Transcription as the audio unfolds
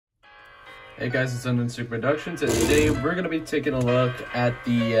Hey guys, it's Unsuper Productions, and today we're going to be taking a look at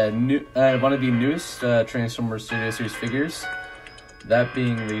the one of the newest Transformers Studio Series figures. That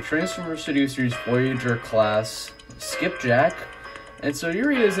being the Transformers Studio Series Voyager class Skipjack. And so here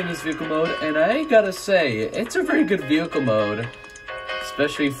he is in his vehicle mode, and I gotta say, it's a very good vehicle mode.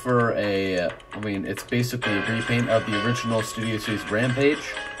 Especially for it's basically a repaint of the original Studio Series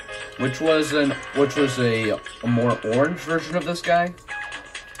Rampage, which was a more orange version of this guy.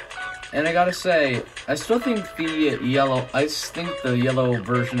 And I gotta say, I still think the yellow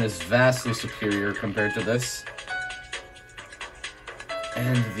version is vastly superior compared to this.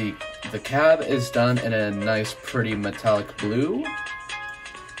 And the cab is done in a nice, pretty metallic blue.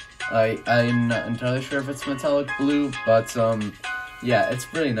 I'm not entirely sure if it's metallic blue, but yeah,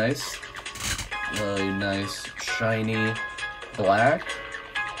 it's really nice. Really nice, shiny black.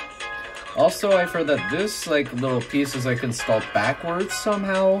 Also, I've heard that this little piece is installed backwards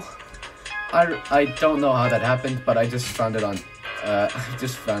somehow. I don't know how that happened, but I just found it on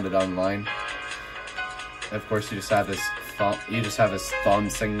online. Of course, you just have his thumb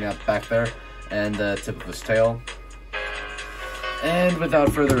sticking up back there, and the tip of his tail. And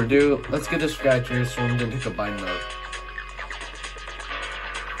without further ado, let's get this guy transformed into combined mode.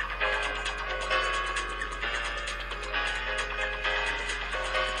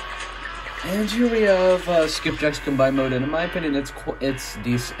 And here we have Skipjack's combined mode, and in my opinion, it's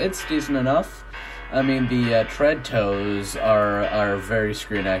decent enough. I mean, the tread toes are very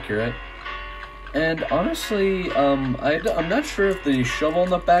screen accurate, and honestly, I'm not sure if the shovel on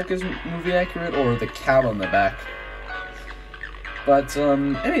the back is movie accurate or the cab on the back, but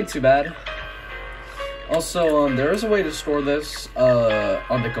it ain't too bad. Also, there is a way to store this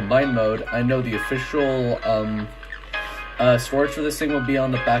on the combined mode. I know the official storage for this thing will be on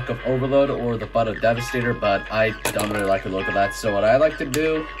the back of Overload or the butt of Devastator, but I don't really like the look of that. So what I like to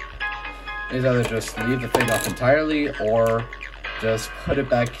do is either just leave the thing off entirely or just put it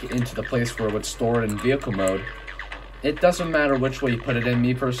back into the place where it would store it in vehicle mode. It doesn't matter which way you put it in.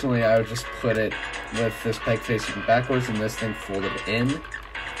 Me personally, I would just put it with this peg facing backwards and this thing folded in.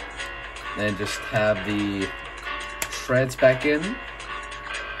 Then just have the treads back in.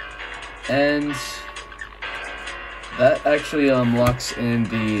 And that actually locks in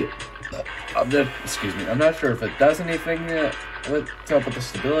the, excuse me, I'm not sure if it does anything to help with the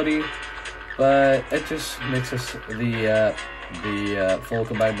stability, but it just makes us the full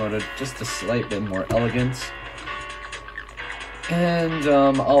combined mode just a slight bit more elegant. And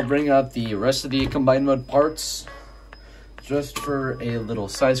I'll bring out the rest of the combined mode parts. Just for a little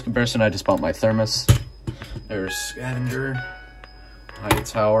size comparison, I just bought my thermos. There's Scavenger,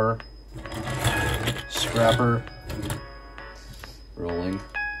 Hightower, Scrapper, Rolling,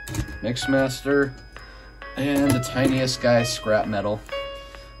 Mixmaster, and the tiniest guy, Scrap Metal.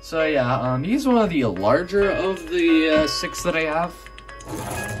 So yeah, he's one of the larger of the 6 that I have.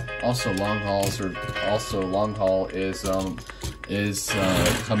 Also, Long Haul is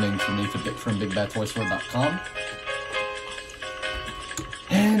coming from me from BigBadToyStore.com.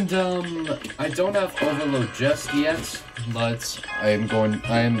 And I don't have Overload just yet, but I am going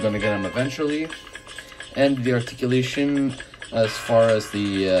to get him eventually. And the articulation, as far as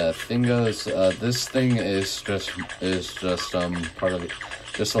the thing goes, this thing is just part of it.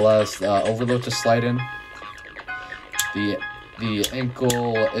 Just allows Overload to slide in. The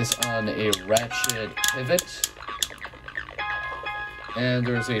ankle is on a ratchet pivot, and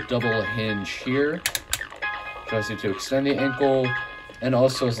there's a double hinge here. Tries you to extend the ankle, and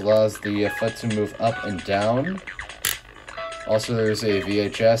also allows the foot to move up and down. Also, there's a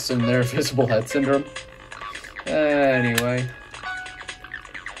VHS in there, Visible Head Syndrome. Anyway.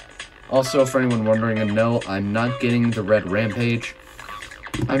 Also, for anyone wondering, and no, I'm not getting the red Rampage.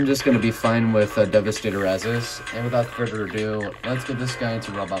 I'm just going to be fine with Devastator as is. And without further ado, let's get this guy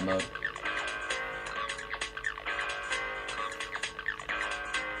into robot mode.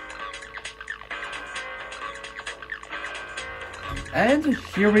 And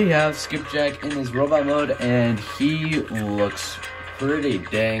here we have Skipjack in his robot mode, and he looks pretty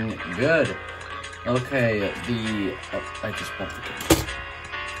dang good. Okay, I just bumped the camera.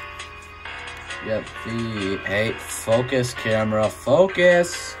 Yep, hey, focus, camera,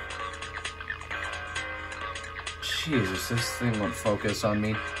 focus! Jesus, this thing won't focus on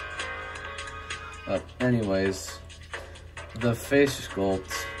me. Anyways, the face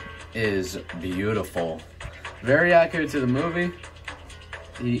sculpt is beautiful. Very accurate to the movie.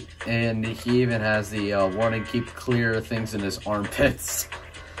 He even has the warning, keep clear things in his armpits.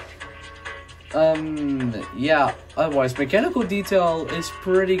 Yeah, otherwise, mechanical detail is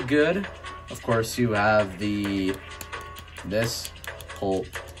pretty good. Of course, you have this whole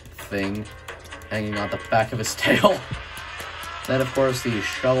thing hanging on the back of his tail. Then, of course, the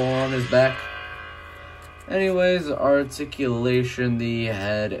shovel on his back. Anyways, articulation, the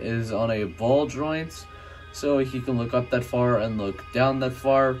head is on a ball joint, so he can look up that far and look down that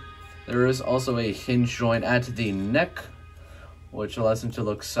far. There is also a hinge joint at the neck, which allows him to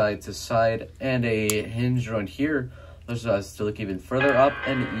look side to side, and a hinge joint here, which allows us to look even further up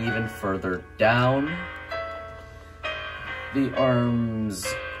and even further down. The arms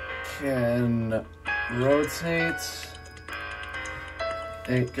can rotate.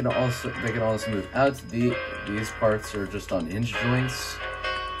 They can also move out. These parts are just on hinge joints.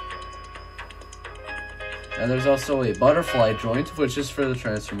 And there's also a butterfly joint, which is for the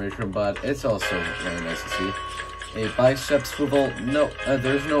transformation, but it's also very nice to see. A bicep swivel. No,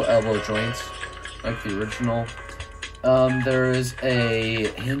 there's no elbow joint like the original. There is a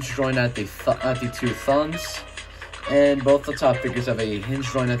hinge joint at the two thumbs, and both the top figures have a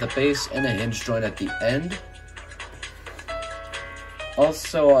hinge joint at the base and a hinge joint at the end.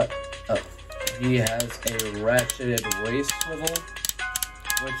 Also, he has a ratcheted waist swivel,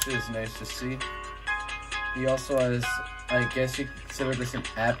 which is nice to see. He also has, I guess you could consider this an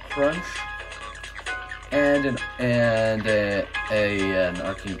ab crunch, and an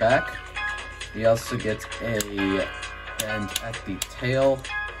arcing back. He also gets a bend at the tail,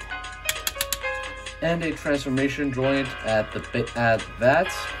 and a transformation joint at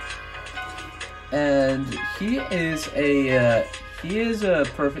that. And he is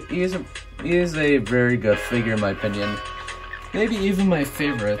a very good figure in my opinion. Maybe even my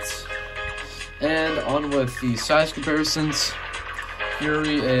favorite. And on with the size comparisons. Here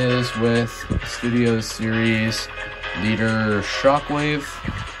he is with Studio Series Leader Shockwave.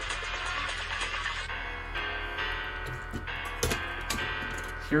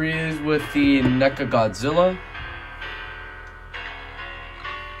 Here he is with the NECA Godzilla.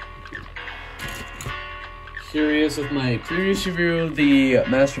 Here he is with my previous review of the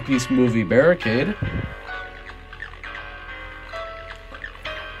Masterpiece movie Barricade.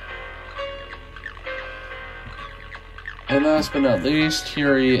 And last but not least,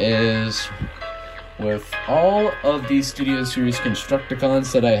 here he is with all of the Studio Series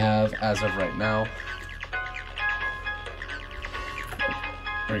Constructicons that I have as of right now.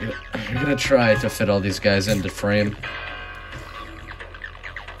 We're gonna try to fit all these guys into frame.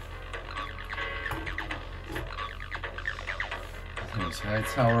 There's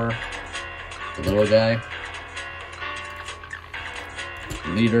Hightower, the little guy,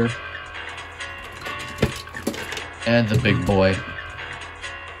 Leader, and the big boy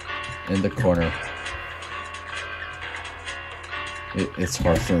in the corner. It's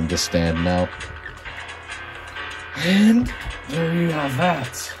hard for him to stand now. And there you have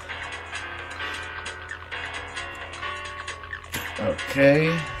that.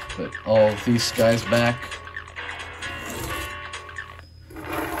 Okay, put all of these guys back.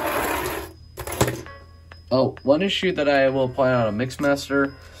 Oh, one issue that I will point out on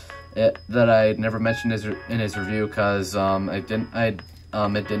Mixmaster that I never mentioned in his review because it didn't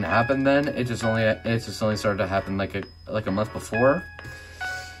happen then. It just only started to happen like a month before.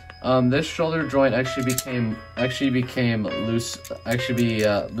 This shoulder joint became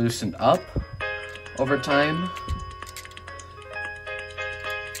loosened up over time.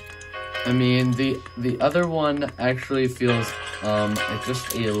 I mean, the other one actually feels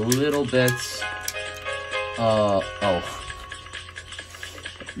just a little bit. Oh,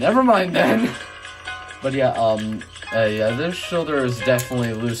 never mind then. But yeah, yeah, this shoulder is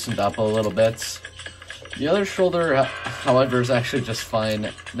definitely loosened up a little bit. The other shoulder, however, is actually just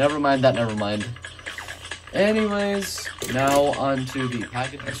fine. Never mind that, never mind. Anyways, now on to the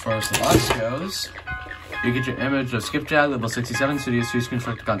package. As far as the box goes, you get your image of Skipjack, level 67, Studio Series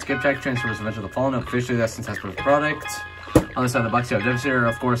Constructicon Skipjack, Transformers Revenge of the Fallen, officially the Essence Hasbro's product. On the side of the box, you have Devastator,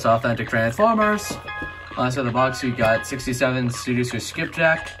 of course, authentic Transformers. On the side of the box, you got 67 Studio Series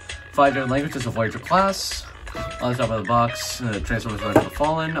Skipjack, 5 different languages of Voyager class. On the top of the box, Transformers Revenge of the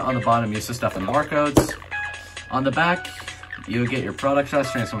Fallen. On the bottom, use the stuff and barcodes. On the back, you get your product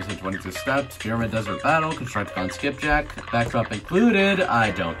shots, Transformers in 22 steps, Pyramid Desert Battle, Constructicon Skipjack, backdrop included,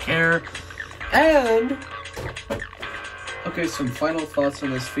 I don't care. And, okay, some final thoughts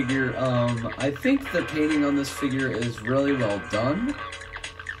on this figure. I think the painting on this figure is really well done.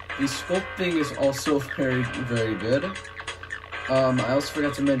 The sculpting is also very, very good. I also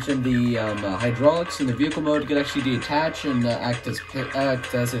forgot to mention the hydraulics in the vehicle mode can actually detach and act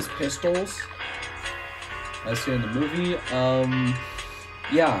as his pistols, as seen in the movie.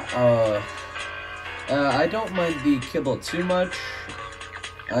 Yeah, I don't mind the kibble too much.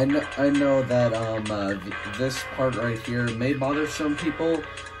 I know that this part right here may bother some people,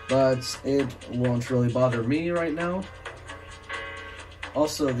 but it won't really bother me right now.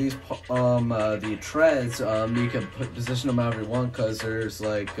 Also, these the treads, you can position them however you want, because there's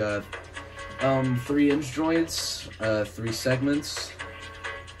like 3-inch joints, 3 segments,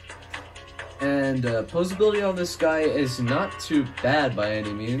 and posability on this guy is not too bad by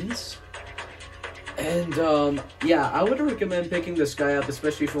any means. And yeah, I would recommend picking this guy up,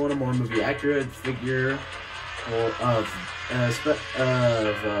 especially if you want a more movie accurate figure of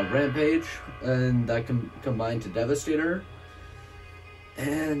Rampage, and that combined to Devastator.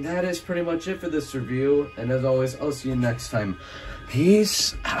 And that is pretty much it for this review, and as always, I'll see you next time.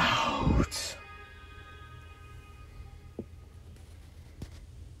 Peace out.